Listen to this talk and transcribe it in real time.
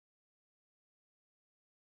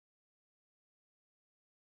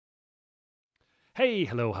Hey,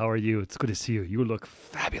 hello, how are you? It's good to see you. You look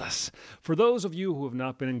fabulous. For those of you who have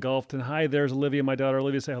not been engulfed, and hi, there's Olivia, my daughter.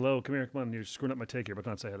 Olivia, say hello. Come here, come on. You're screwing up my take here, but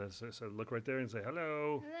not say hello. So look right there and say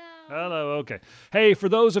hello. Hello. Hello, okay. Hey, for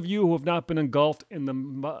those of you who have not been engulfed in the...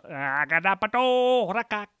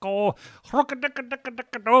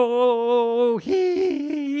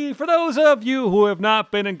 For those of you who have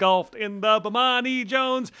not been engulfed in the Bomani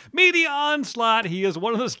Jones media onslaught, he is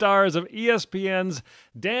one of the stars of ESPN's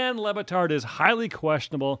Dan LeBatard is highly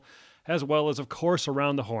questionable, as well as, of course,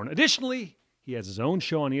 Around the Horn. Additionally, he has his own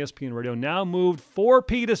show on ESPN Radio, now moved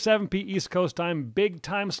 4p to 7p East Coast time, big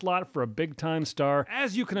time slot for a big time star.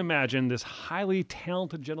 As you can imagine, this highly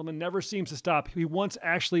talented gentleman never seems to stop. He once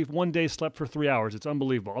actually one day slept for 3 hours. It's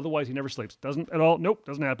unbelievable. Otherwise, he never sleeps. Doesn't at all. Nope,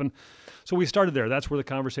 doesn't happen. So we started there. That's where the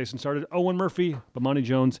conversation started. Owen Murphy, Bomani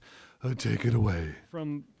Jones, take it away.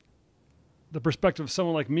 From the perspective of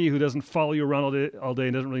someone like me who doesn't follow you around all day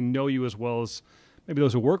and doesn't really know you as well as maybe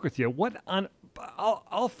those who work with you, what on...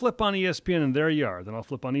 I'll flip on ESPN and there you are. Then I'll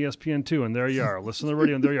flip on ESPN2 and there you are. Listen to the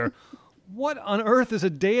radio and there you are. What on earth is a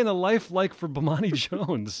day in the life like for Bomani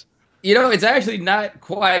Jones? You know, it's actually not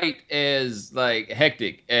quite as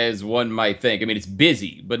hectic as one might think. I mean, it's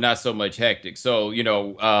busy, but not so much hectic. So, we're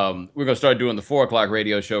going to start doing the 4 o'clock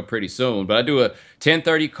radio show pretty soon. But I do a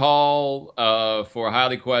 10:30 call for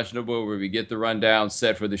Highly Questionable where we get the rundown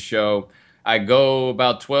set for the show. I go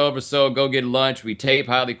about 12 or so, go get lunch. We tape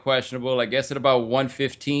Highly Questionable, I guess at about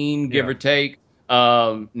 1:15, give or take.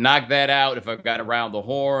 Knock that out. If I've got Around the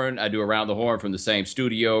Horn, I do Around the Horn from the same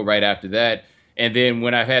studio right after that. And then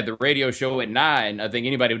when I've had the radio show at 9, I think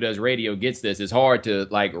anybody who does radio gets this. It's hard to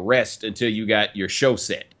rest until you got your show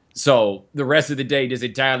set. So the rest of the day just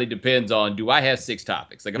entirely depends on, do I have 6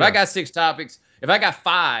 topics? If I got 6 topics, if I got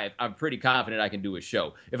 5, I'm pretty confident I can do a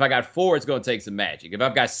show. If I got 4, it's going to take some magic. If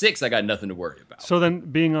I've got 6, I got nothing to worry about. So then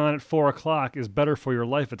being on at 4 o'clock is better for your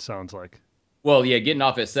life, it sounds like. Well, yeah, getting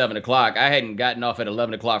off at 7 o'clock. I hadn't gotten off at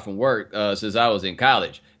 11 o'clock from work since I was in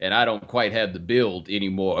college, and I don't quite have the build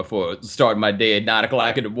anymore for starting my day at 9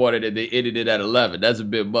 o'clock in the morning and then ending it at 11. That's a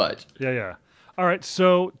bit much. Yeah. All right,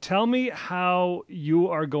 so tell me how you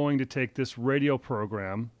are going to take this radio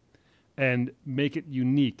program and make it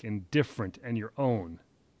unique and different and your own.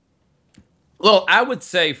 Well, I would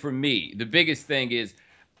say for me, the biggest thing is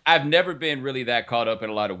I've never been really that caught up in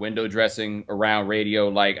a lot of window dressing around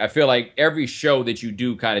radio. I feel like every show that you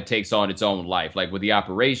do kind of takes on its own life. Like with the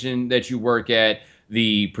operation that you work at,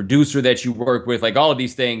 the producer that you work with, all of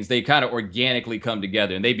these things, they kind of organically come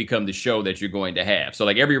together and they become the show that you're going to have. So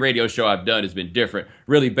every radio show I've done has been different,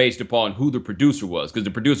 really based upon who the producer was, because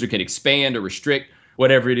the producer can expand or restrict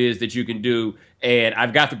whatever it is that you can do. And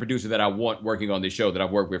I've got the producer that I want working on this show that I've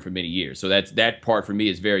worked with for many years. So that part for me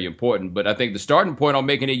is very important. But I think the starting point on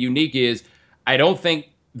making it unique is I don't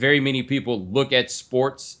think very many people look at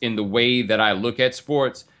sports in the way that I look at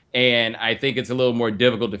sports. And I think it's a little more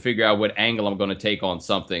difficult to figure out what angle I'm going to take on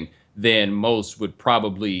something than most would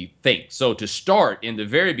probably think. So to start, in the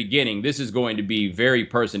very beginning, this is going to be very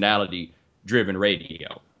personality-driven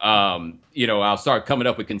radio. I'll start coming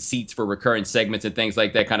up with conceits for recurring segments and things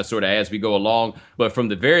like that kind of sort of as we go along. But from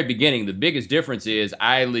the very beginning, the biggest difference is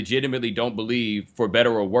I legitimately don't believe, for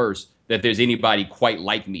better or worse, that there's anybody quite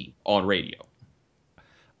like me on radio.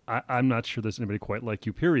 I'm not sure there's anybody quite like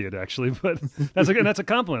you, period, actually. But that's a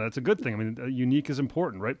compliment. That's a good thing. I mean, unique is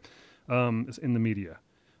important, right, in the media.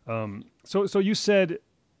 So you said,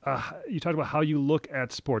 you talked about how you look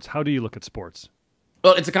at sports. How do you look at sports?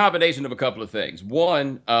 Well, it's a combination of a couple of things.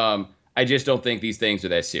 One, I just don't think these things are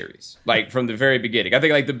that serious. From the very beginning. I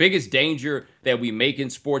think the biggest danger that we make in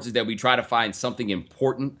sports is that we try to find something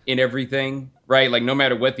important in everything, right? No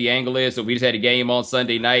matter what the angle is. So we just had a game on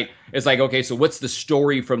Sunday night. It's okay, so what's the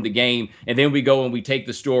story from the game? And then we go and we take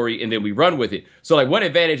the story and then we run with it. So one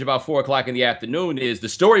advantage about 4 o'clock in the afternoon is the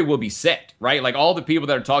story will be set, right? All the people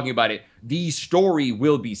that are talking about it, the story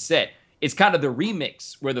will be set. It's kind of the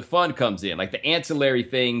remix where the fun comes in, the ancillary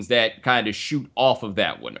things that kind of shoot off of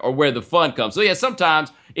that one, or where the fun comes. So yeah,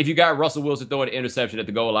 sometimes if you got Russell Wilson throwing an interception at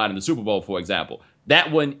the goal line in the Super Bowl, for example, that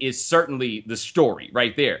one is certainly the story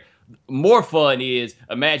right there. More fun is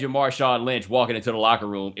imagine Marshawn Lynch walking into the locker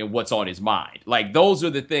room and what's on his mind. Those are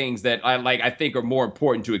the things that I think are more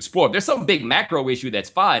important to explore. If there's some big macro issue, that's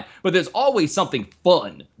fine, but there's always something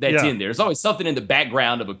fun that's in there. There's always something in the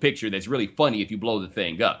background of a picture that's really funny if you blow the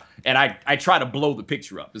thing up. And I try to blow the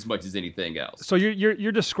picture up as much as anything else. So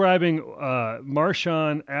you're describing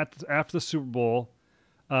Marshawn after the Super Bowl,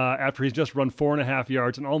 after he's just run 4.5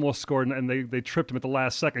 yards and almost scored, and they tripped him at the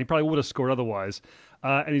last second. He probably would have scored otherwise.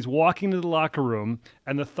 and he's walking into the locker room,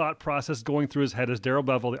 and the thought process going through his head is Darrell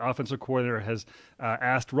Bevell, the offensive coordinator, has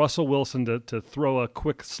asked Russell Wilson to throw a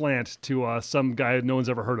quick slant to some guy no one's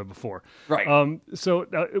ever heard of before. Right. So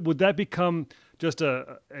would that become just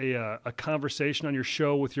a conversation on your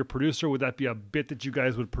show with your producer? Would that be a bit that you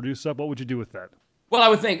guys would produce up? What would you do with that? Well, I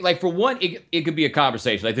would think, like, for one, it could be a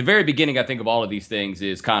conversation. Like, the very beginning, I think, of all of these things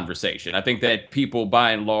is conversation. I think that people,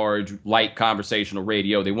 by and large, like conversational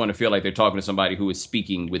radio. They want to feel like they're talking to somebody who is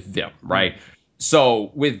speaking with them, right? Mm-hmm.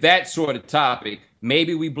 So with that sort of topic,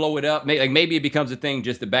 maybe we blow it up. Maybe it becomes a thing,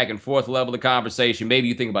 just the back and forth level of conversation. Maybe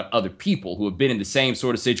you think about other people who have been in the same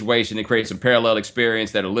sort of situation and create some parallel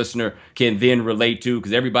experience that a listener can then relate to,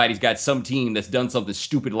 because everybody's got some team that's done something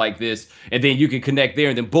stupid like this. And then you can connect there,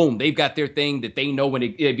 and then boom, they've got their thing that they know when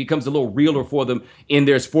it becomes a little realer for them in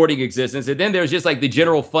their sporting existence. And then there's just like the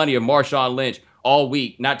general funny of Marshawn Lynch all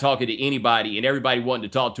week, not talking to anybody and everybody wanting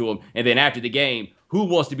to talk to him. And then after the game, who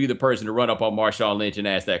wants to be the person to run up on Marshawn Lynch and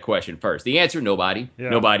ask that question first? The answer, nobody. Yeah.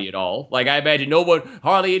 Nobody at all. Like, I imagine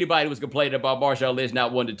hardly anybody was complaining about Marshawn Lynch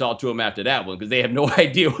not wanting to talk to him after that one, because they have no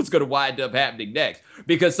idea what's going to wind up happening next.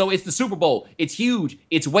 So it's the Super Bowl. It's huge.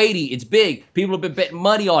 It's weighty. It's big. People have been betting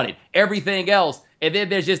money on it. Everything else. And then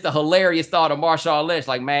there's just the hilarious thought of Marshawn Lynch,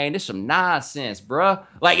 like, man, this is some nonsense, bruh.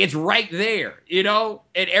 Like, it's right there,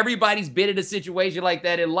 And everybody's been in a situation like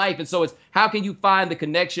that in life. And so it's, how can you find the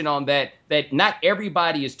connection on that not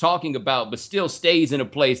everybody is talking about, but still stays in a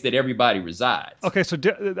place that everybody resides? Okay, so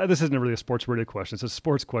this isn't really a sports radio question. It's a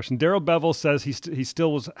sports question. Darrell Bevell says he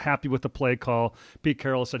still was happy with the play call. Pete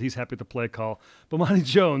Carroll said he's happy with the play call. Bomani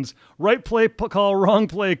Jones, right play call, wrong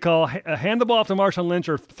play call, hand the ball off to Marshawn Lynch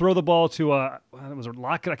or throw the ball to was it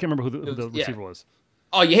Lockett? I can't remember who the receiver was.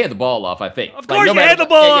 Oh, you hand the ball off, I think. Of course, you hand the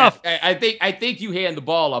ball off. I think you hand the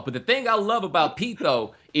ball off. But the thing I love about Pete,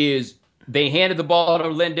 though, is they handed the ball to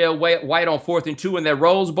Lindell White on 4th and 2 in that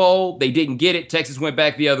Rose Bowl. They didn't get it. Texas went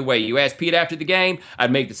back the other way. You ask Pete after the game,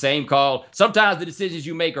 I'd make the same call. Sometimes the decisions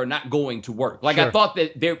you make are not going to work. Like, sure. I thought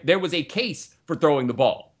that there was a case for throwing the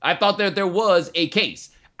ball. I thought that there was a case.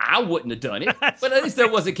 I wouldn't have done it, but at least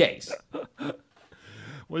there was a case.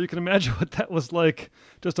 Well, you can imagine what that was like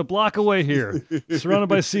just a block away here, surrounded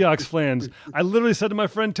by Seahawks fans. I literally said to my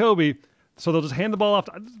friend Toby, so they'll just hand the ball off.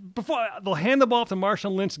 They'll hand the ball off to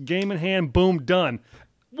Marshawn Lynch, game in hand, boom, done.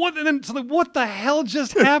 What the hell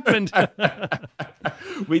just happened?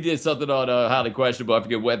 We did something on Highly Questionable. I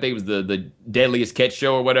forget what. I think it was the Deadliest Catch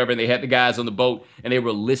show or whatever. And they had the guys on the boat, and they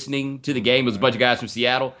were listening to the game. It was a bunch of guys from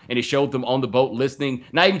Seattle, and it showed them on the boat listening,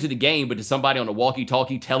 not even to the game, but to somebody on a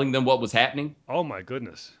walkie-talkie telling them what was happening. Oh, my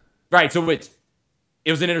goodness. Right, so it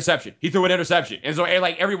was an interception. He threw an interception. And so,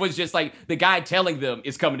 like, everyone's just like, the guy telling them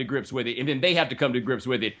is coming to grips with it, and then they have to come to grips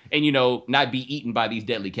with it and, not be eaten by these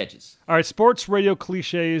deadly catches. All right, sports radio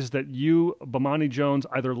cliches that you, Bomani Jones,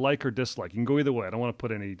 either like or dislike. You can go either way. I don't want to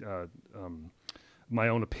put any my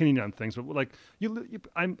own opinion on things, but like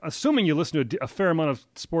I'm assuming you listen to a fair amount of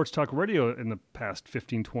sports talk radio in the past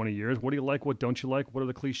 15, 20 years. What do you like? What don't you like? What are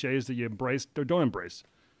the cliches that you embrace or don't embrace?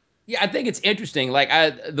 Yeah, I think it's interesting. Like,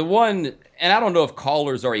 the one, and I don't know if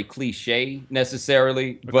callers are a cliche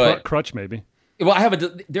necessarily, but crutch maybe. Well,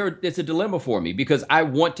 it's a dilemma for me, because I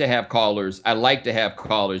want to have callers. I like to have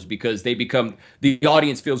callers because the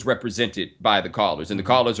audience feels represented by the callers, and the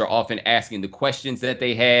callers are often asking the questions that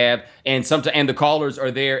they have, and the callers are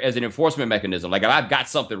there as an enforcement mechanism. Like, if I've got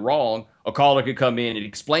something wrong, a caller could come in and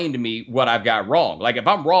explain to me what I've got wrong. Like, if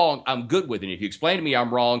I'm wrong, I'm good with it. If you explain to me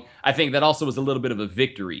I'm wrong, I think that also is a little bit of a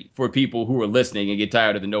victory for people who are listening and get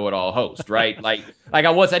tired of the know-it-all host, right? like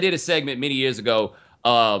I did a segment many years ago.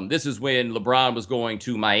 This is when LeBron was going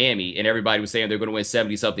to Miami, and everybody was saying they're going to win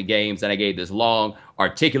 70-something games, and I gave this long,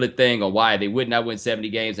 articulate thing on why they would not win 70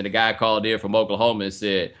 games, and a guy called in from Oklahoma and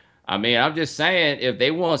said, I'm just saying, if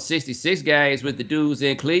they won 66 games with the dudes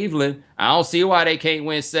in Cleveland, I don't see why they can't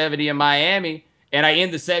win 70 in Miami. And I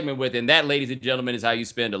end the segment with, and that, ladies and gentlemen, is how you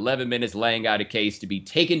spend 11 minutes laying out a case to be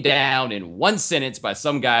taken down in one sentence by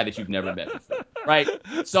some guy that you've never met before, right?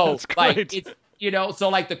 So, like, it's... so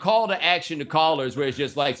like the call to action to callers where it's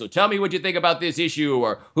just like, so tell me what you think about this issue,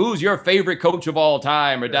 or who's your favorite coach of all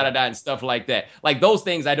time, or da-da-da and stuff like that. Like, those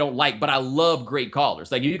things I don't like, but I love great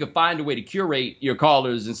callers. Like, if you can find a way to curate your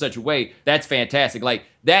callers in such a way, that's fantastic. Like,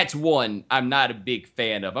 that's one I'm not a big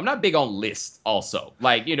fan of. I'm not big on lists also.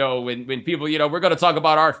 Like, when people, we're going to talk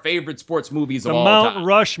about our favorite sports movies of all time. The Mount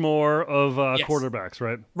Rushmore of quarterbacks,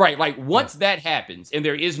 right? Right. Like, once that happens and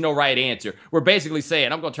there is no right answer, we're basically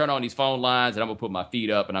saying, I'm going to turn on these phone lines and I'm going to put my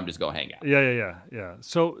feet up and I'm just going to hang out. Yeah.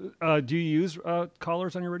 So do you use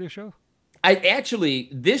callers on your radio show?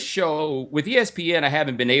 This show with ESPN, I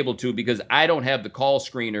haven't been able to because I don't have the call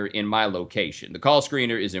screener in my location. The call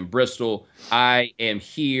screener is in Bristol. I am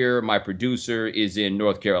here. My producer is in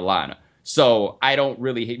North Carolina. So I don't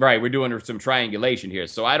really, right, we're doing some triangulation here.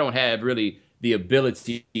 So I don't have really the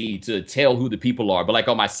ability to tell who the people are. But like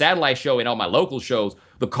on my satellite show and on my local shows,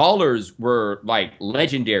 the callers were like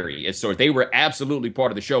legendary as sorts. They were absolutely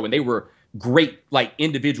part of the show, and they were great like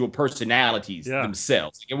individual personalities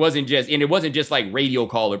themselves. It wasn't just like radio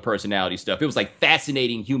caller personality stuff. It was like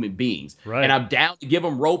fascinating human beings. Right. And I'm down to give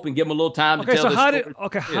them rope and give them a little time to tell their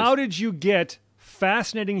story. How did you get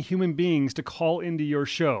fascinating human beings to call into your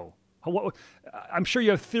show? I'm sure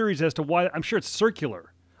you have theories as to why. I'm sure it's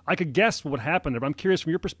circular. I could guess what happened there, but I'm curious from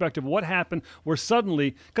your perspective, what happened where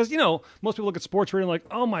suddenly, because, most people look at sports radio and like,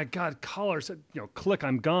 oh my God, callers, click,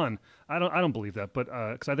 I'm gone. I don't believe that, but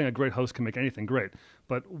because I think a great host can make anything great.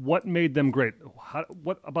 But what made them great?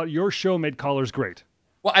 What about your show made callers great?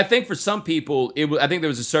 Well, I think for some people, I think there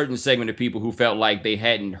was a certain segment of people who felt like they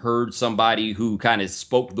hadn't heard somebody who kind of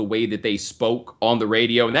spoke the way that they spoke on the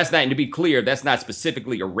radio. And that's not, and to be clear, that's not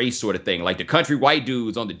specifically a race sort of thing. Like the country white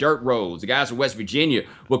dudes on the dirt roads, the guys from West Virginia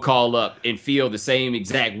would call up and feel the same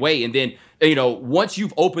exact way. And then, once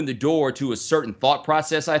you've opened the door to a certain thought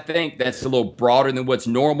process, I think that's a little broader than what's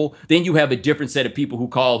normal, then you have a different set of people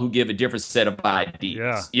who give a different set of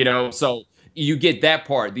ideas, so you get that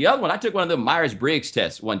part. The other one, I took one of the Myers-Briggs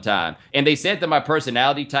tests one time, and they said that my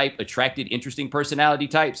personality type attracted interesting personality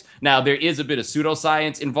types. Now, there is a bit of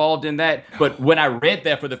pseudoscience involved in that, but when I read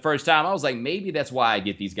that for the first time, I was like, maybe that's why I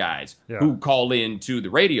get these guys who call in to the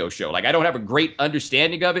radio show. Like, I don't have a great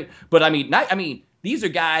understanding of it, but these are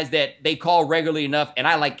guys that they call regularly enough, and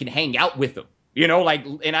I can hang out with them.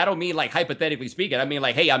 And I don't mean like hypothetically speaking. I mean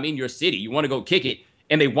like, hey, I'm in your city. You want to go kick it?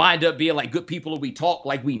 And they wind up being like good people, and we talk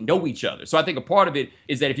like we know each other. So I think a part of it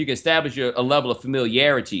is that if you can establish a level of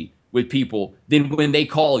familiarity with people, then when they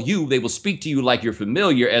call you, they will speak to you like you're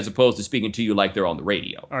familiar as opposed to speaking to you like they're on the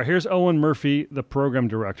radio. All right, here's Owen Murphy, the program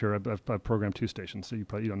director. I've programmed 2 stations, so you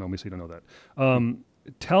don't know me, so you don't know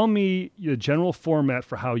that. Tell me your general format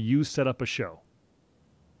for how you set up a show.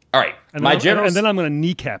 All right. And then I'm going to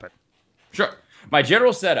kneecap it. Sure. My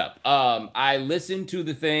general setup, I listen to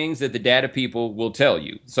the things that the data people will tell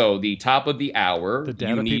you. So the top of the hour, the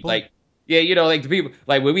data people? The people,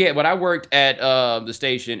 like when I worked at the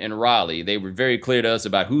station in Raleigh, they were very clear to us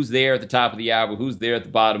about who's there at the top of the hour, who's there at the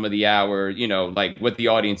bottom of the hour, like what the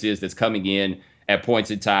audience is that's coming in at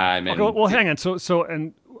points in time. And, okay, well, hang on. So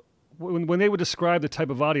when they would describe the type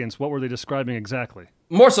of audience, what were they describing exactly?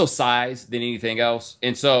 More so size than anything else.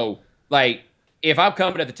 And so, if I'm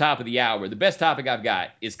coming at the top of the hour, the best topic I've got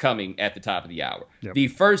is coming at the top of the hour. Yep. The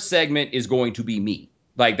first segment is going to be me.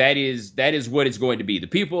 That is what it's going to be. The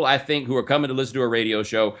people I think who are coming to listen to a radio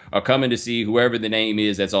show are coming to see whoever the name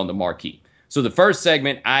is that's on the marquee. So the first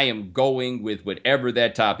segment, I am going with whatever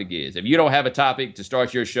that topic is. If you don't have a topic to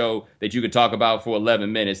start your show that you can talk about for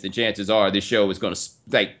 11 minutes, then chances are this show is going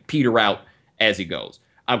to peter out as it goes.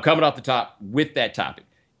 I'm coming off the top with that topic.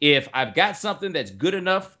 If I've got something that's good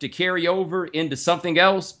enough to carry over into something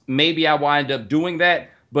else, maybe I wind up doing that.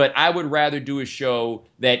 But I would rather do a show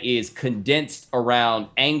that is condensed around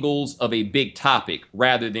angles of a big topic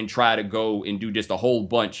rather than try to go and do just a whole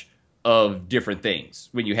bunch of different things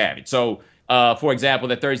when you have it. So, for example,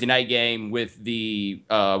 the Thursday night game with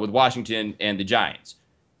Washington and the Giants,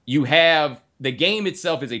 you have the game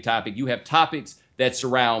itself is a topic. You have topics that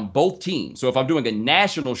surround both teams. So if I'm doing a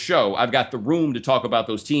national show, I've got the room to talk about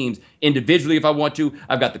those teams individually if I want to.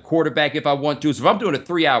 I've got the quarterback if I want to. So if I'm doing a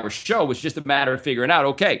 3-hour show, it's just a matter of figuring out,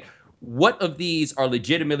 okay, what of these are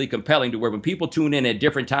legitimately compelling to where when people tune in at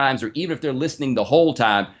different times, or even if they're listening the whole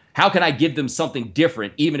time, how can I give them something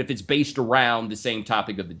different, even if it's based around the same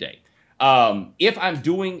topic of the day? If I'm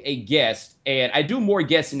doing a guest, and I do more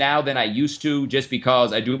guests now than I used to just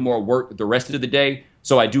because I do more work the rest of the day,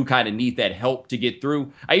 so I do kind of need that help to get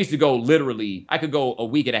through. I used to go I could go a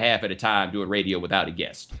week and a half at a time doing radio without a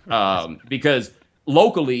guest. Because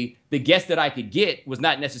locally, the guest that I could get was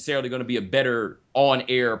not necessarily going to be a better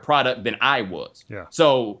on-air product than I was. Yeah.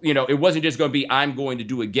 So, it wasn't just going to be, I'm going to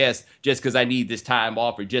do a guest just because I need this time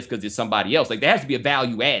off or just because it's somebody else. There has to be a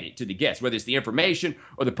value added to the guest, whether it's the information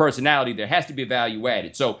or the personality, there has to be a value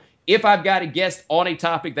added. So if I've got a guest on a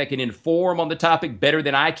topic that can inform on the topic better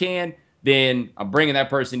than I can, then I'm bringing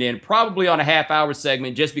that person in probably on a half-hour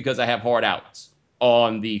segment just because I have hard outs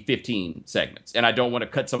on the 15 segments. And I don't want to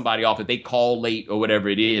cut somebody off if they call late or whatever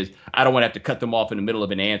it is. I don't want to have to cut them off in the middle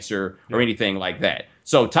of an answer or anything like that.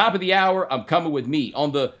 So top of the hour, I'm coming with me.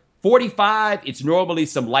 On the 45, it's normally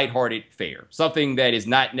some lighthearted fare, something that is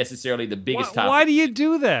not necessarily the biggest topic. Why do you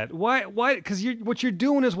do that? Why? Because what you're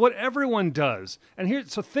doing is what everyone does. And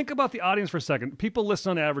so think about the audience for a second. People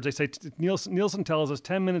listen on average. They say Nielsen tells us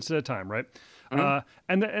 10 minutes at a time, right?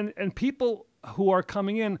 And people who are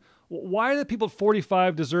coming in, why do the people at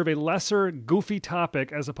 45 deserve a lesser goofy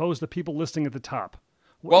topic as opposed to people listening at the top?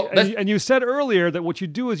 Well, and you said earlier that what you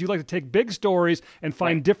do is you like to take big stories and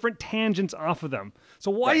find different tangents off of them.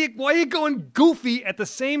 So why are you going goofy at the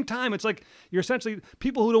same time? It's like you're essentially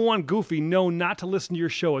people who don't want goofy know not to listen to your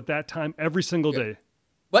show at that time every single day.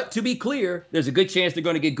 But to be clear, there's a good chance they're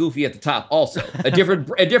going to get goofy at the top also. A different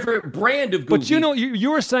brand of goofy. But you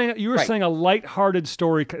were saying saying a lighthearted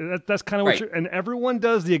story. That's kind of what and everyone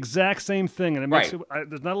does the exact same thing, and it makes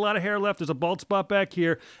there's not a lot of hair left. There's a bald spot back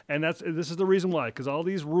here, and this is the reason why. Because all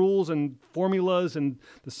these rules and formulas and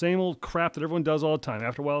the same old crap that everyone does all the time.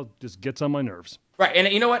 After a while, it just gets on my nerves. Right, and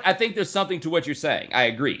you know what? I think there's something to what you're saying. I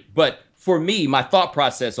agree, but for me, my thought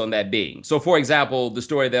process on that being, so for example, the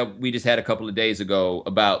story that we just had a couple of days ago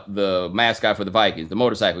about the mascot for the Vikings, the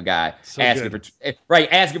motorcycle guy, asking for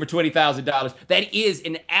 $20,000. That is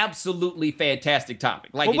an absolutely fantastic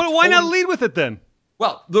topic. But why not lead with it then?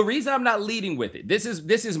 Well, the reason I'm not leading with it, this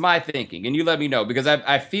is my thinking, and you let me know, because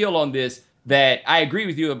I feel on this that I agree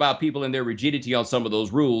with you about people and their rigidity on some of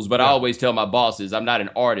those rules, but I always tell my bosses, I'm not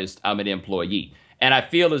an artist, I'm an employee. And I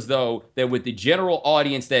feel as though that with the general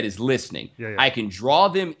audience that is listening, I can draw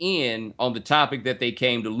them in on the topic that they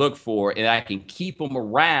came to look for, and I can keep them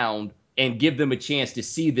around and give them a chance to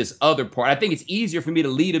see this other part. I think it's easier for me to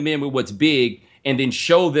lead them in with what's big and then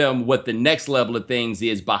show them what the next level of things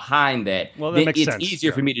is behind that. Well, that makes sense. It's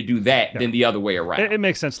easier for me to do that than the other way around. It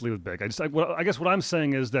makes sense to lead with big. I guess what I'm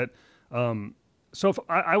saying is that, so if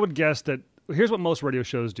I would guess that here's what most radio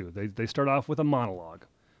shows do. They start off with a monologue.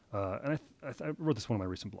 And I wrote this in one of my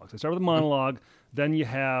recent blogs. They start with a monologue, then you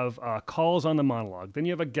have calls on the monologue, then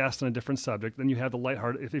you have a guest on a different subject, then you have the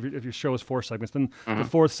lighthearted. If your show is 4 segments, then the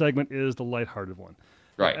 4th segment is the lighthearted one.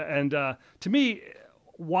 Right. And to me,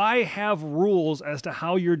 why have rules as to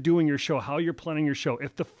how you're doing your show, how you're planning your show?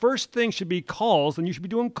 If the first thing should be calls, then you should be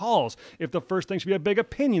doing calls. If the first thing should be a big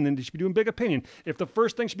opinion, then you should be doing big opinion. If the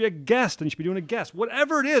first thing should be a guest, then you should be doing a guest.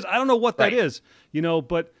 Whatever it is, I don't know what that is,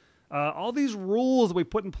 but. All these rules that we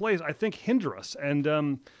put in place, I think, hinder us. And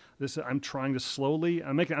I'm trying to slowly.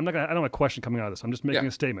 I don't have a question coming out of this. I'm just making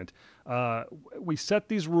a statement. We set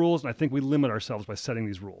these rules, and I think we limit ourselves by setting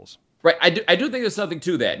these rules. Right. I do think there's something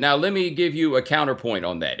to that. Now, let me give you a counterpoint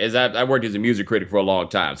on that. As I worked as a music critic for a long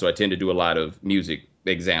time, so I tend to do a lot of music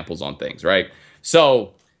examples on things. Right.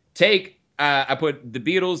 So I put the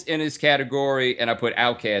Beatles in this category, and I put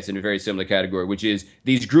Outkast in a very similar category, which is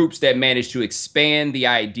these groups that managed to expand the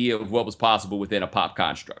idea of what was possible within a pop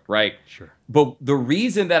construct, right? Sure. But the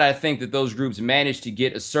reason that I think that those groups managed to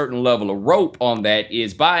get a certain level of rope on that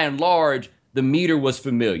is, by and large, the meter was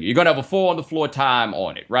familiar. You're going to have a 4 on the floor time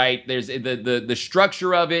on it, right? There's the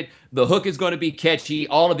structure of it. The hook is going to be catchy,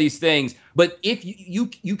 all of these things. But if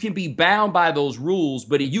you can be bound by those rules,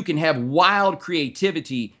 but you can have wild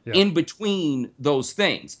creativity in between those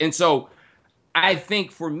things. And so I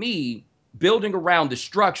think for me, building around the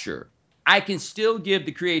structure, I can still give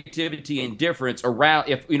the creativity and difference around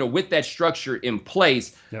with that structure in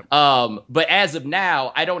place. Yep. But as of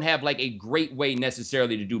now, I don't have like a great way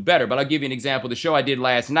necessarily to do better. But I'll give you an example. The show I did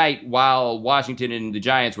last night while Washington and the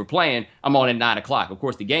Giants were playing, I'm on at 9:00. Of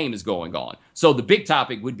course, the game is going on. So the big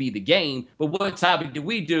topic would be the game. But what topic did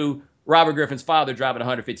we do? Robert Griffin's father driving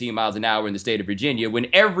 115 miles an hour in the state of Virginia, when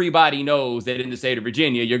everybody knows that in the state of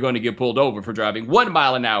Virginia, you're going to get pulled over for driving 1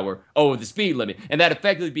 mile an hour over the speed limit. And that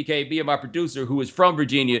effectively became me and my producer, who is from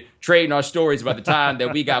Virginia, trading our stories about the time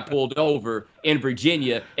that we got pulled over in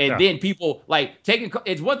Virginia. And then people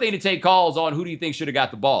it's one thing to take calls on who do you think should have got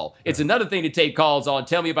the ball. It's another thing to take calls on,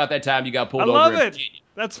 tell me about that time you got pulled over in Virginia.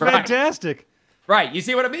 That's fantastic. Right. You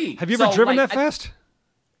see what I mean? Have you ever driven that fast?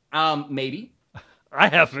 Maybe. I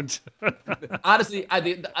haven't. Honestly,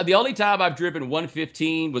 the only time I've driven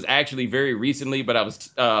 115 was actually very recently, but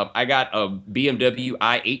I got a BMW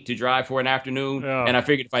i8 to drive for an afternoon, and I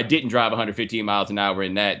figured if I didn't drive 115 miles an hour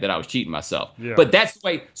in that I was cheating myself. Yeah. But that's the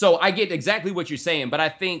way. So I get exactly what you're saying, but I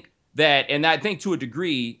think that, and I think to a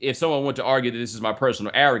degree, if someone were to argue that this is my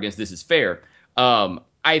personal arrogance, this is fair.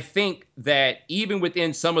 I think that even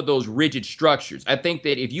within some of those rigid structures, I think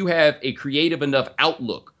that if you have a creative enough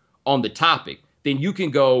outlook on the topic, then you can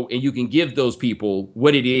go and you can give those people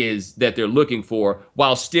what it is that they're looking for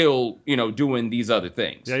while still, doing these other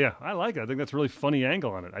things. Yeah. I like it. I think that's a really funny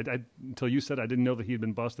angle on it. I until you said I didn't know that he'd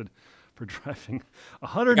been busted for driving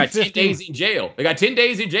 150. They got 10 days in jail. They got 10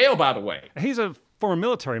 days in jail, by the way. He's a former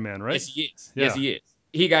military man, right? Yes, he is. Yeah. Yes, he is.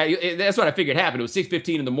 That's what I figured happened. It was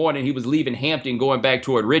 6:15 in the morning. He was leaving Hampton, going back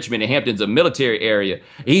toward Richmond, and Hampton's a military area.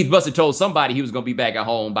 He must have told somebody he was going to be back at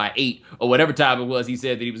home by 8 or whatever time it was he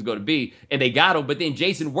said that he was going to be, and they got him. But then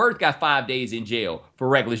Jason Worth got 5 days in jail for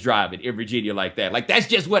reckless driving in Virginia like that. Like, that's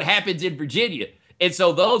just what happens in Virginia. And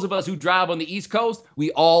so those of us who drive on the East Coast,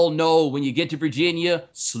 we all know when you get to Virginia,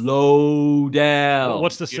 slow down. Well,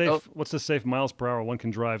 what's the safe miles per hour one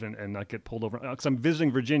can drive and not get pulled over? Because I'm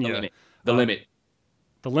visiting Virginia. The limit.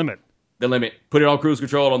 The limit. The limit. Put it on cruise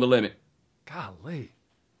control on the limit. Golly.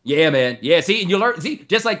 Yeah, man. Yeah, see, and you learn,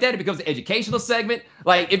 just like that, it becomes an educational segment.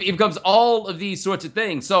 Like, it becomes all of these sorts of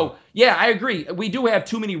things. So, yeah, I agree. We do have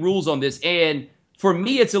too many rules on this. And for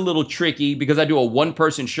me, it's a little tricky because I do a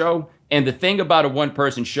one-person show. And the thing about a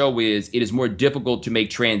one-person show is it is more difficult to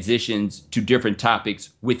make transitions to different topics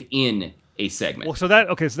within a segment. Well, so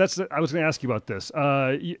that's I was going to ask you about this.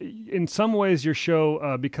 In some ways, your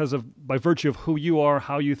show, by virtue of who you are,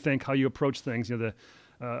 how you think, how you approach things, you know,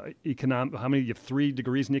 how many, you have 3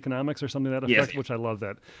 degrees in economics or something to that effect, yes. Which I love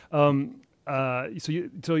that.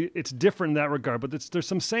 So it's different in that regard, but there's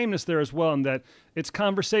some sameness there as well in that it's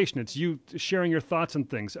conversation. It's you sharing your thoughts and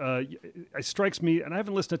things. It strikes me, and I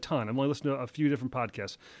haven't listened a ton. I've only listened to a few different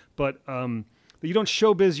podcasts, but you don't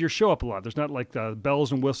showbiz your show up a lot. There's not like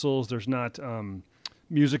bells and whistles. There's not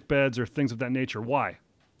music beds or things of that nature. Why?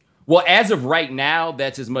 Well, as of right now,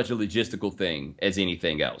 that's as much a logistical thing as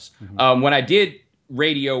anything else. Mm-hmm. When I did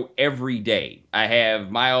radio every day, I have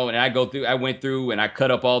my own, and I went through and I cut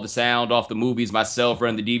up all the sound off the movies myself,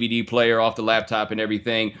 run the DVD player off the laptop and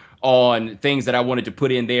everything on things that I wanted to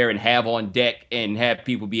put in there and have on deck and have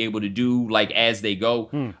people be able to do like as they go.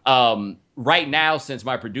 Right now, since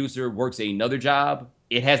my producer works another job,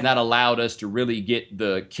 it has not allowed us to really get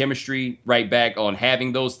the chemistry right back on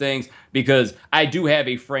having those things, because I do have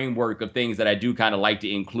a framework of things that I do kind of like to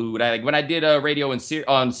include. When I did radio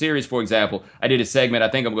on Sirius, for example, I did a segment I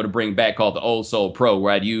think I'm going to bring back called the Old Soul Pro,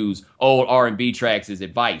 where I'd use old R&B tracks as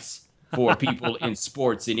advice for people in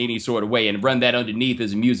sports in any sort of way, and run that underneath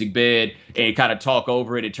as a music bed and kind of talk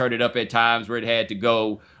over it and turn it up at times where it had to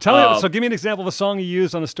go. So give me an example of a song you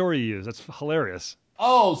used on a story you used. That's hilarious.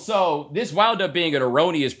 Oh, so this wound up being an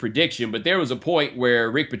erroneous prediction, but there was a point where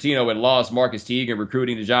Rick Pitino had lost Marcus Teague in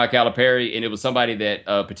recruiting to John Calipari, and it was somebody that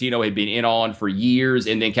Pitino had been in on for years,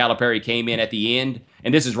 and then Calipari came in at the end.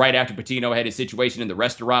 And this is right after Pitino had his situation in the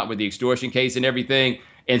restaurant with the extortion case and everything.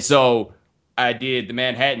 And so I did the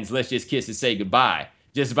Manhattans, Let's Just Kiss and Say Goodbye.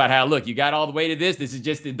 Just about how, look, you got all the way to this. This is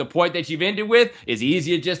just the point that you've ended with. It's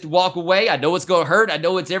easier just to walk away. I know it's going to hurt. I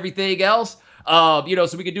know it's everything else. So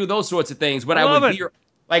we could do those sorts of things. When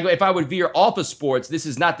if I would veer off of sports, this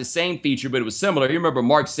is not the same feature, but it was similar. You remember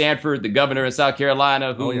Mark Sanford, the governor in South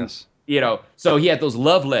Carolina, who, yes. So he had those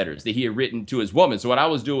love letters that he had written to his woman. So when I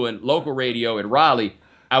was doing local radio in Raleigh,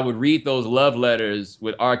 I would read those love letters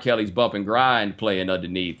with R. Kelly's Bump and Grind playing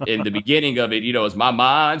underneath. In the beginning of it, it's my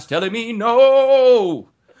mind's telling me no.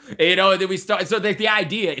 And then we start. So the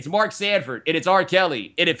idea, it's Mark Sanford and it's R.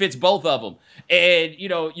 Kelly, and it fits both of them. And,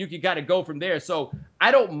 you can kind of go from there. So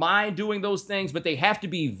I don't mind doing those things, but they have to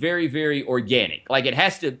be very, very organic. Like it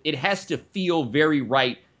has to feel very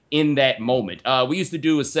right in that moment. We used to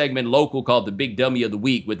do a segment local called the Big Dummy of the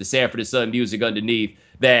Week with the Sanford & Son music underneath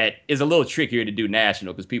that is a little trickier to do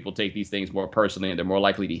national because people take these things more personally and they're more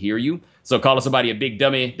likely to hear you. So calling somebody a big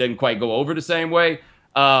dummy doesn't quite go over the same way.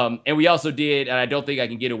 And we also did, and I don't think I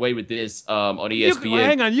can get away with this on ESPN.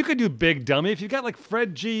 Hang on, you could do Big Dummy. If you got like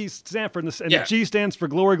Fred G. Sanford and the G stands for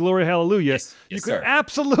Glory, Glory, Hallelujah, you could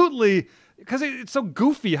absolutely, because it's so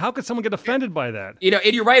goofy. How could someone get offended by that?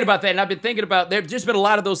 And you're right about that. And I've been thinking about, there's just been a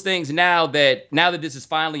lot of those things now that this is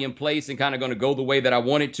finally in place and kind of going to go the way that I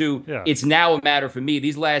want it to. Yeah. It's now a matter for me.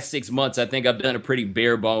 These last 6 months, I think I've done a pretty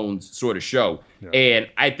bare bones sort of show. Yeah. And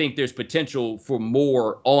I think there's potential for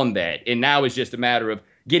more on that. And now it's just a matter of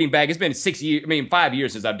getting back. It's been 5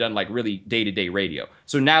 years since I've done like really day-to-day radio.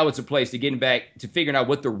 So now it's a place to getting back to figuring out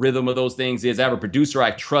what the rhythm of those things is. I have a producer I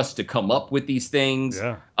trust to come up with these things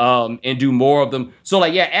and do more of them. So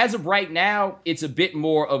as of right now, it's a bit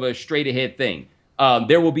more of a straight ahead thing.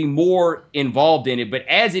 There will be more involved in it, but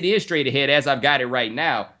as it is straight ahead, as I've got it right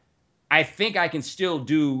now, I think I can still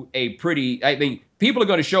do people are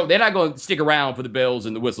going to show, they're not going to stick around for the bells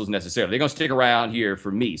and the whistles necessarily. They're going to stick around here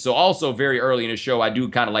for me. So also very early in the show, I do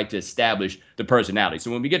kind of like to establish the personality.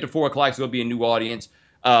 So when we get to 4 o'clock, it's going to be a new audience.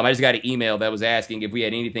 I just got an email that was asking if we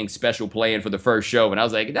had anything special planned for the first show. And I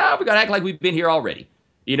was like, no, we're going to act like we've been here already.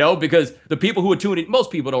 Because the people who are tuning in,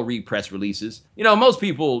 most people don't read press releases. Most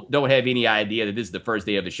people don't have any idea that this is the first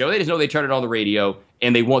day of the show. They just know they turn it on the radio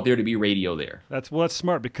and they want there to be radio there. That's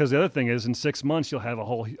smart, because the other thing is in 6 months you'll have a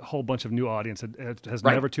whole bunch of new audience that has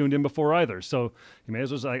never tuned in before either. So you may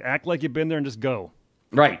as well act like you've been there and just go.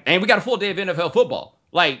 Right. And we got a full day of NFL football.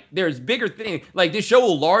 Like, there's bigger things. Like, this show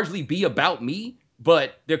will largely be about me,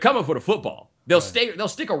 but they're coming for the football. They'll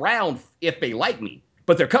stick around if they like me,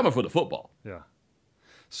 but they're coming for the football. Yeah.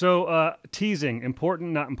 So, teasing,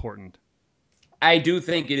 important, not important? I do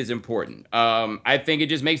think it is important. I think it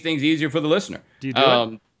just makes things easier for the listener. Do you do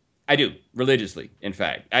it? I do, religiously, in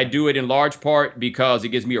fact. I do it in large part because it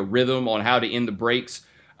gives me a rhythm on how to end the breaks.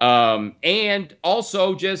 And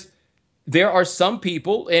also just, there are some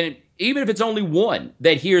people, and even if it's only one,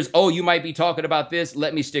 that hears, oh, you might be talking about this,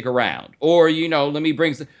 let me stick around. Or, let me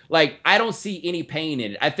bring some, I don't see any pain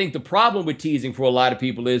in it. I think the problem with teasing for a lot of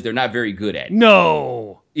people is they're not very good at it.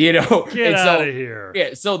 No. Get out of here.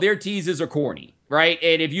 Yeah, so their teases are corny, right?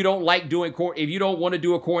 And if you don't like if you don't want to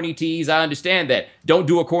do a corny tease, I understand that. Don't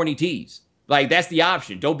do a corny tease. That's the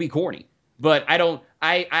option. Don't be corny. But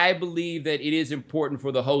I believe that it is important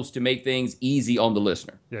for the host to make things easy on the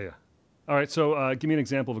listener. Yeah. All right, so give me an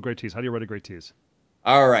example of a great tease. How do you write a great tease?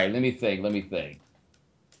 All right, let me think. Let me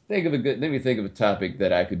think of a topic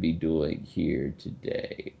that I could be doing here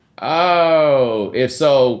today. Oh,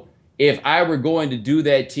 if I were going to do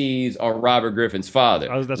that tease on Robert Griffin's father.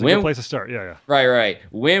 That's a good place to start. Yeah. Right.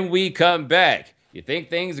 When we come back, you think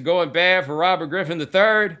things are going bad for Robert Griffin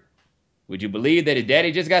III? Would you believe that his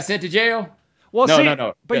daddy just got sent to jail? Well,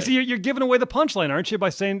 no. But you see, you're giving away the punchline, aren't you, by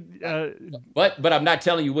saying... But I'm not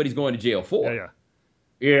telling you what he's going to jail for.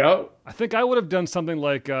 Yeah. I think I would have done something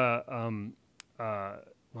like... you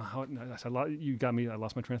got me, I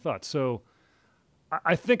lost my train of thought. So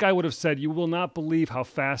I think I would have said, you will not believe how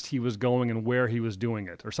fast he was going and where he was doing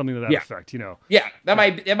it, or something to that effect, Yeah, that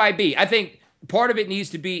might be. I think part of it needs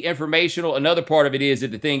to be informational. Another part of it is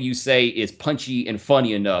that the thing you say is punchy and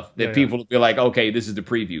funny enough that people will be like, okay, this is the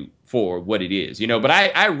preview for what it is, But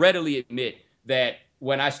I readily admit that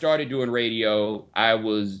when I started doing radio, I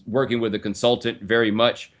was working with a consultant very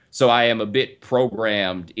much. So I am a bit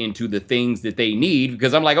programmed into the things that they need,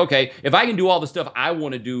 because I'm like, okay, if I can do all the stuff I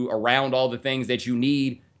want to do around all the things that you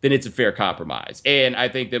need, then it's a fair compromise. And I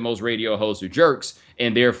think that most radio hosts are jerks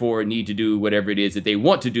and therefore need to do whatever it is that they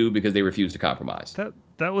want to do because they refuse to compromise.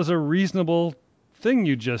 That was a reasonable thing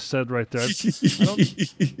you just said right there.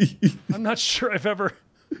 I'm not sure I've ever...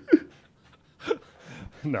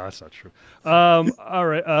 No, that's not true. All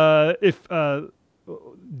right.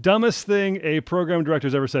 Dumbest thing a program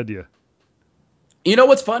director's ever said to you? You know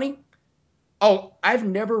what's funny? Oh, I've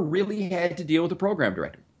never really had to deal with a program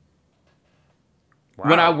director.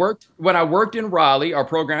 Wow. When I worked in Raleigh, our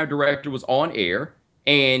program director was on air,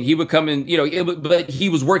 and he would come in, but he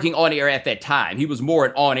was working on air at that time. He was more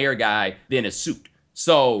an on-air guy than a suit.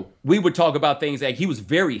 So we would talk about things like he was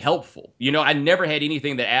very helpful. I never had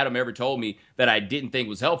anything that Adam ever told me that I didn't think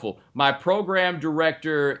was helpful. My program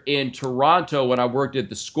director in Toronto, when I worked at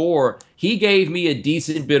the Score, he gave me a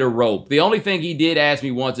decent bit of rope. The only thing he did ask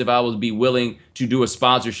me once if I would be willing to do a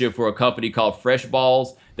sponsorship for a company called Fresh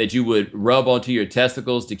Balls that you would rub onto your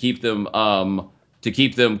testicles to keep them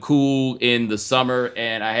cool in the summer,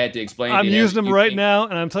 and I had to explain. I'm using them right now,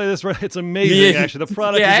 and I'm telling you this right. It's amazing, actually. The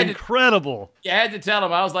product is incredible. I had to tell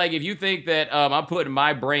him. I was like, if you think that I'm putting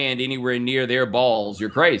my brand anywhere near their balls, you're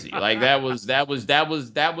crazy. Like that was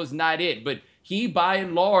not it. But he, by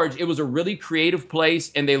and large, it was a really creative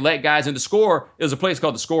place, and they let guys in the Score. It was a place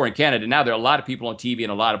called the Score in Canada. Now there are a lot of people on TV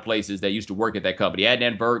in a lot of places that used to work at that company.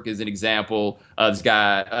 Adnan Burke is an example. This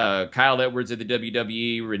guy, Kyle Edwards at the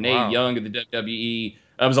WWE, Renee Young at the WWE.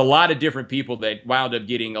 There was a lot of different people that wound up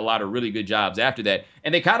getting a lot of really good jobs after that.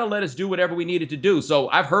 And they kind of let us do whatever we needed to do. So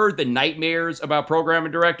I've heard the nightmares about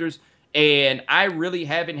programming directors, and I really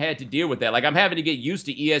haven't had to deal with that. Like, I'm having to get used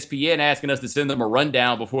to ESPN asking us to send them a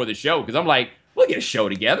rundown before the show, because I'm like, we'll get a show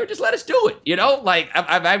together. Just let us do it. Like,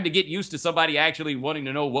 I've had to get used to somebody actually wanting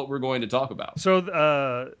to know what we're going to talk about.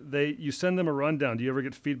 So you send them a rundown. Do you ever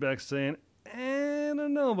get feedback saying, I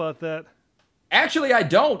don't know about that? Actually, I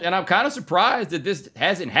don't, and I'm kind of surprised that this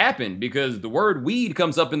hasn't happened, because the word weed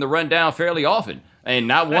comes up in the rundown fairly often, and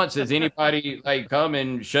not once has anybody come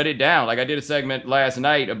and shut it down. Like, I did a segment last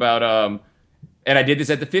night about and I did this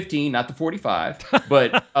at the 15, not the 45,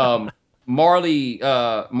 but Marley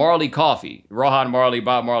Coffee, Rohan Marley,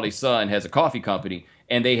 Bob Marley's son, has a coffee company,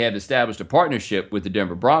 and they have established a partnership with the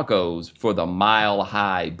Denver Broncos for the Mile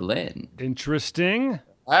High Blend. Interesting.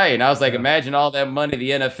 Right. And I was like, imagine all that money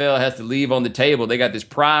the NFL has to leave on the table. They got this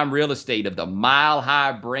prime real estate of the Mile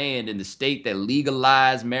High brand in the state that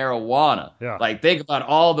legalized marijuana. Yeah. Like, think about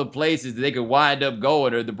all the places that they could wind up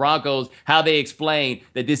going, or the Broncos, how they explain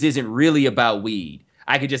that this isn't really about weed.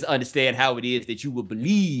 I could just understand how it is that you will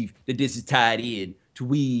believe that this is tied in to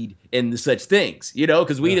weed and the such things,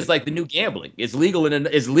 because weed is like the new gambling. It's legal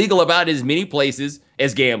it's legal about as many places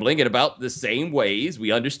as gambling, and about the same ways we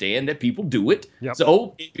understand that people do it. Yep.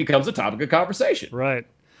 So it becomes a topic of conversation. Right.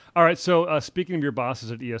 All right. So speaking of your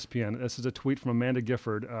bosses at ESPN, this is a tweet from Amanda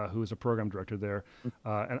Gifford, who is a program director there,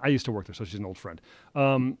 and I used to work there, so she's an old friend.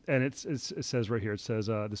 And it says right here, it says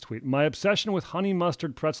this tweet: "My obsession with honey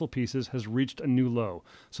mustard pretzel pieces has reached a new low."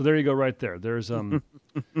 So there you go, right there. There's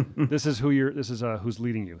this is who's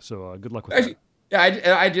leading you. So good luck with that.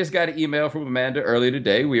 Yeah, I just got an email from Amanda earlier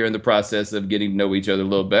today. We are in the process of getting to know each other a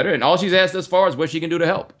little better, and all she's asked thus far is what she can do to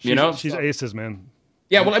help. She's aces, man.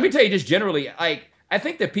 Yeah. Well, let me tell you, just generally, I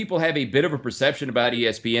think that people have a bit of a perception about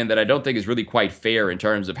ESPN that I don't think is really quite fair in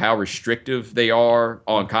terms of how restrictive they are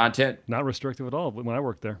on content. Not restrictive at all when I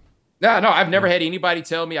worked there. No, I've never had anybody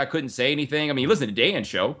tell me I couldn't say anything. I mean, listen to Dan's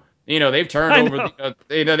show. They've turned over,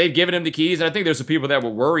 they've given him the keys. And I think there's some people that were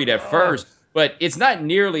worried at first, but it's not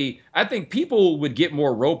nearly, I think people would get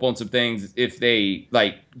more rope on some things if they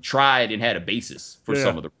tried and had a basis for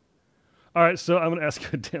some of the. All right. So I'm going to ask you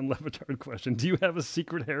a Dan LeBatard question. Do you have a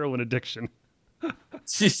secret heroin addiction? You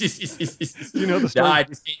know the story? No,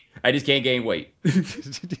 I just can't gain weight.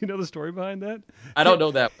 Do you know the story behind that? I don't know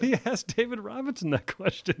that. He asked David Robinson that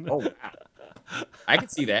question. Oh, wow. I can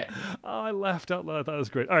see that. Oh, I laughed out loud. I thought it was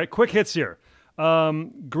great. All right, quick hits here.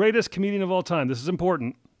 Greatest comedian of all time. This is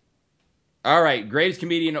important. All right, greatest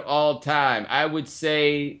comedian of all time. I would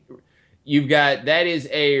say that is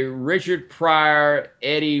a Richard Pryor,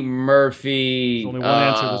 Eddie Murphy. There's only one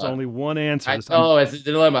answer. There's only one answer. It's a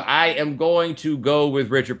dilemma. I am going to go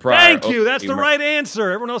with Richard Pryor. Thank you. That's the right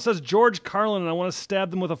answer. Everyone else says George Carlin, and I want to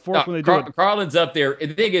stab them with a fork when they do it. Carlin's up there.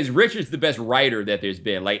 The thing is, Richard's the best writer that there's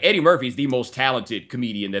been. Like, Eddie Murphy's the most talented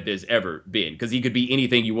comedian that there's ever been, because he could be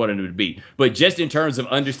anything you wanted him to be. But just in terms of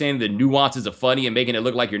understanding the nuances of funny and making it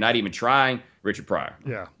look like you're not even trying, Richard Pryor.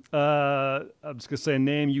 Yeah. I'm just going to say a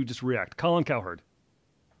name, you just react. Colin Cowherd.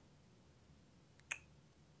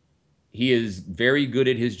 He is very good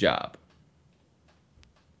at his job.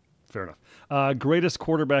 Fair enough. Greatest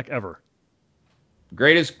quarterback ever.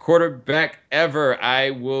 Greatest quarterback ever. I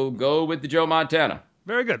will go with the Joe Montana.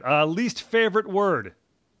 Very good. Least favorite word.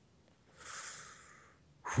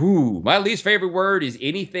 My least favorite word is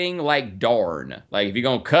anything like darn. Like, if you're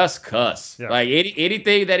gonna cuss. Yeah. Like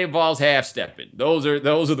anything that involves half stepping. Those are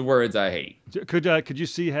the words I hate. Could you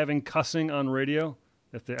see having cussing on radio?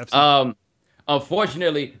 If the FC...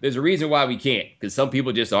 Unfortunately, there's a reason why we can't, because some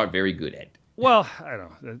people just aren't very good at it. Well, I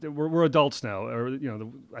don't know. We're adults now, or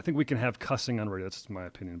I think we can have cussing on radio. That's my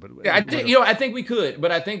opinion. But yeah, I think we could,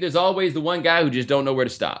 but I think there's always the one guy who just don't know where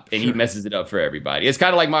to stop, and he messes it up for everybody. It's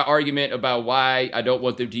kind of like my argument about why I don't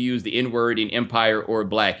want them to use the N-word in Empire or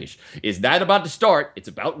Blackish. It's not about the start; it's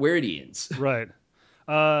about where it ends. Right.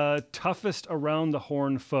 Toughest around the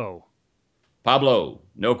horn foe. Pablo,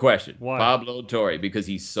 no question. Why? Pablo Torre, because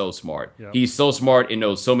he's so smart. Yep. He's so smart and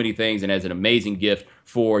knows so many things and has an amazing gift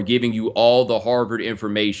for giving you all the Harvard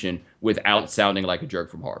information without sounding like a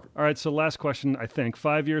jerk from Harvard. All right, so last question, I think.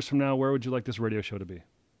 5 years from now, where would you like this radio show to be?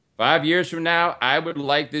 5 years from now, I would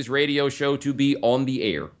like this radio show to be on the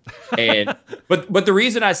air. And but the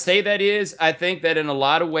reason I say that is I think that in a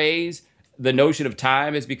lot of ways, the notion of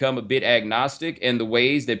time has become a bit agnostic, and the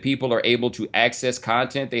ways that people are able to access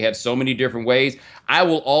content, they have so many different ways. I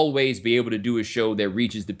will always be able to do a show that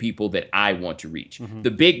reaches the people that I want to reach. Mm-hmm. The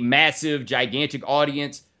big, massive, gigantic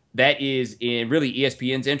audience, that is in really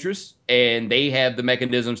ESPN's interest, and they have the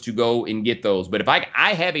mechanisms to go and get those. But if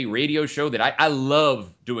I have a radio show that I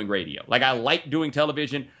love doing radio. Like, I like doing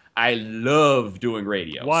television. I love doing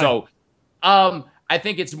radio. Why? So, I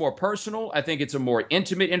think it's more personal. I think it's a more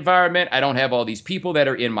intimate environment. I don't have all these people that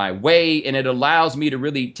are in my way, and it allows me to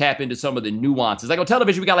really tap into some of the nuances. Like on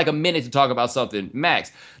television, we got like a minute to talk about something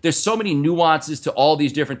max. There's so many nuances to all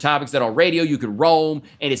these different topics that on radio you can roam,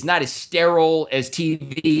 and it's not as sterile as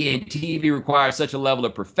TV, and TV requires such a level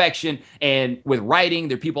of perfection. And with writing,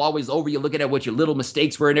 there are people always over you looking at what your little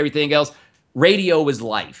mistakes were and everything else. Radio is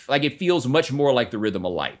life. Like, it feels much more like the rhythm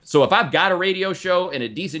of life. So if I've got a radio show and a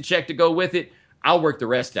decent check to go with it, I'll work the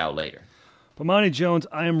rest out later. Bomani Jones,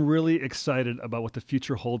 I am really excited about what the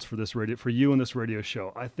future holds for you and this radio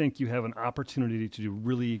show. I think you have an opportunity to do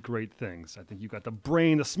really great things. I think you got the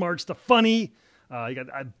brain, the smarts, the funny. You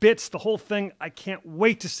got bits, the whole thing. I can't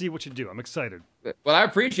wait to see what you do. I'm excited. Well, I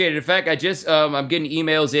appreciate it. In fact, I just I'm getting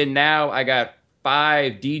emails in now. I got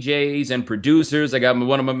 5 DJs and producers. I got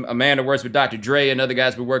one of them, Amanda, works with Dr. Dre. Another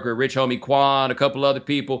guy's been working with Rich Homie Quan, a couple other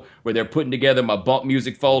people, where they're putting together my bump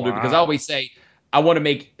music folder. Wow. Because I always say I want to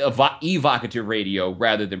make evocative radio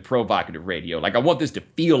rather than provocative radio. Like, I want this to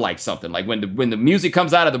feel like something. Like, when the music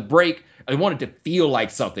comes out of the break, I want it to feel like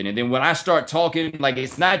something. And then when I start talking, like,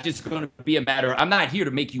 it's not just going to be a matter of, I'm not here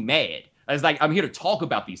to make you mad. It's like, I'm here to talk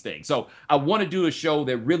about these things. So I want to do a show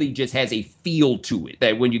that really just has a feel to it,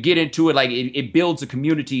 that when you get into it, like, it builds a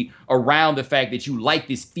community around the fact that you like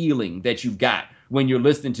this feeling that you've got when you're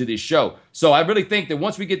listening to this show. So I really think that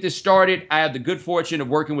once we get this started, I have the good fortune of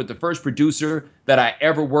working with the first producer that I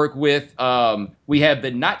ever worked with. We have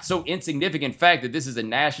the not so insignificant fact that this is a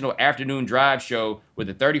national afternoon drive show with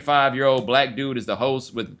a 35-year-old black dude as the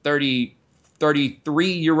host, with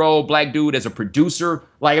 33-year-old black dude as a producer.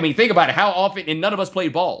 Like, I mean, think about it. How often, and none of us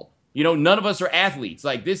played ball. You know, none of us are athletes.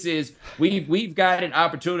 Like, this is, we've got an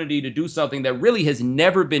opportunity to do something that really has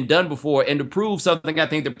never been done before, and to prove something I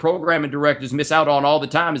think the programming directors miss out on all the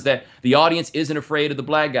time is that the audience isn't afraid of the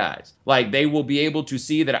black guys. Like, they will be able to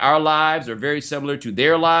see that our lives are very similar to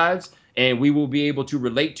their lives, and we will be able to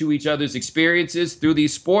relate to each other's experiences through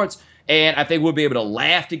these sports. And I think we'll be able to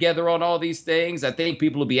laugh together on all these things. I think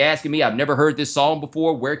people will be asking me, I've never heard this song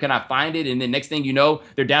before. Where can I find it? And then next thing you know,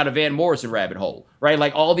 they're down a Van Morrison rabbit hole, right?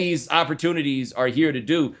 Like, all these opportunities are here to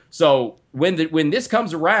do. So when this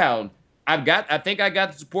comes around, I think I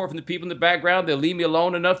got the support from the people in the background. They'll leave me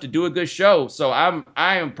alone enough to do a good show. So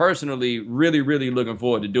I am personally really, really looking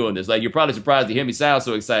forward to doing this. Like, you're probably surprised to hear me sound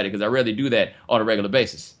so excited, because I rarely do that on a regular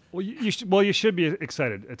basis. Well, you should be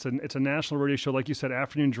excited. It's a national radio show, like you said,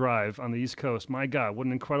 afternoon drive on the East Coast. My God, what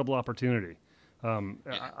an incredible opportunity!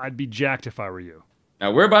 I'd be jacked if I were you.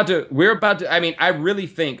 Now we're about to. I mean, I really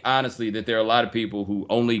think honestly that there are a lot of people who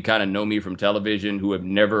only kind of know me from television, who have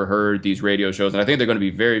never heard these radio shows, and I think they're going to be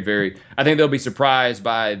very, very. I think they'll be surprised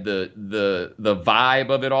by the vibe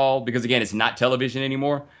of it all, because again, it's not television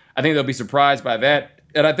anymore. I think they'll be surprised by that.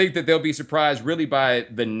 And I think that they'll be surprised really by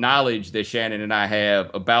the knowledge that Shannon and I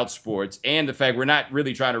have about sports, and the fact we're not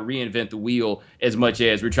really trying to reinvent the wheel as much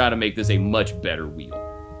as we're trying to make this a much better wheel.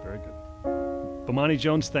 Very good. Bomani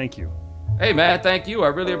Jones, thank you. Hey, man, thank you. I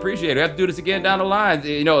really appreciate it. We have to do this again down the line,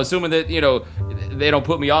 you know, assuming that, you know, they don't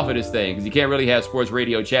put me off of this thing, because you can't really have sports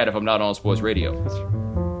radio chat if I'm not on sports radio. That's true.